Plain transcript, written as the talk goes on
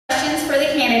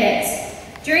the candidates.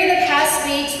 During the past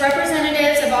weeks,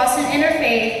 representatives of Austin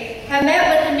Interfaith have met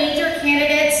with the major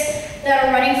candidates that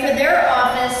are running for their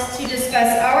office to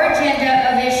discuss our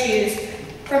agenda of issues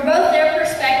from both their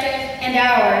perspective and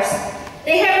ours.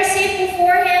 They have received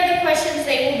beforehand the questions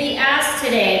they will be asked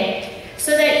today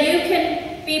so that you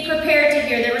can be prepared to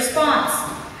hear their response.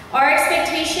 Our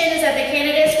expectation is that the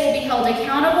candidates will be held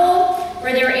accountable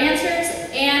for their answers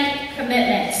and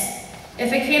commitments.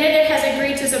 If a candidate has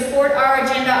agreed to support our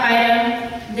agenda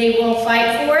item, they will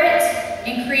fight for it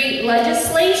and create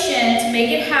legislation to make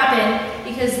it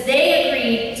happen because they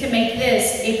agreed to make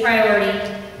this a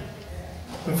priority.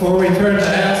 Before we turn to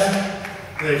ask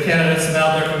the candidates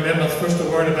about their commitments, first a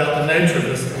word about the nature of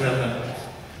this commitment.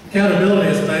 Accountability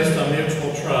is based on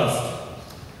mutual trust.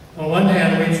 On one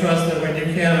hand, we trust that when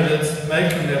new candidates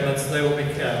make commitments, they will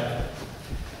be kept.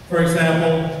 For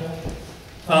example,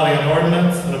 filing an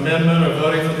ordinance, an amendment, or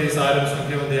voting for these items when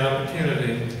given the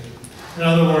opportunity. In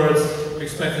other words, we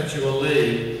expect that you will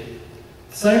lead.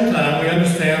 At the same time, we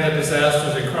understand that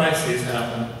disasters and crises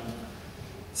happen.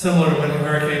 Similar to when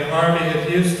Hurricane Harvey hit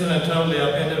Houston and totally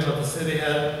upended what the city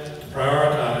had to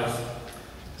prioritize.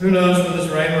 Who knows when this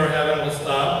rain we're having will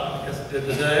stop? I guess it did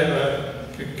today, but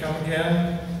it could come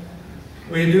again.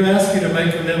 We do ask you to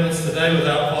make commitments today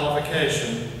without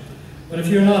qualification. But if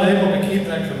you're not able to keep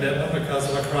that commitment because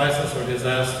of a crisis or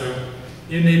disaster,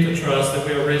 you need to trust that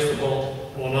we are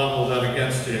reasonable and will not hold that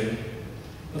against you.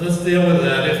 But let's deal with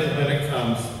that if and when it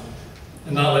comes,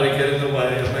 and not let it get in the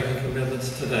way of making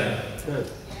commitments today. Good.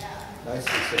 Nice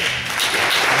to see.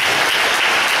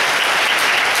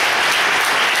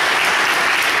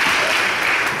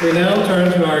 We now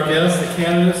turn to our guests, the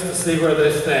candidates, to see where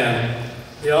they stand.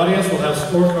 The audience will have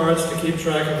scorecards to keep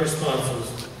track of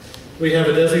responses. We have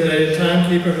a designated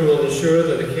timekeeper who will ensure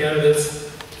that the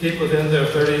candidates keep within their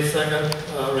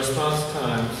 30-second response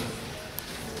times.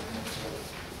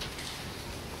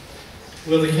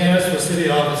 Will the candidates for city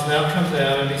office now come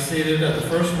down and be seated at the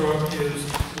first row of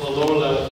pews on the lower level?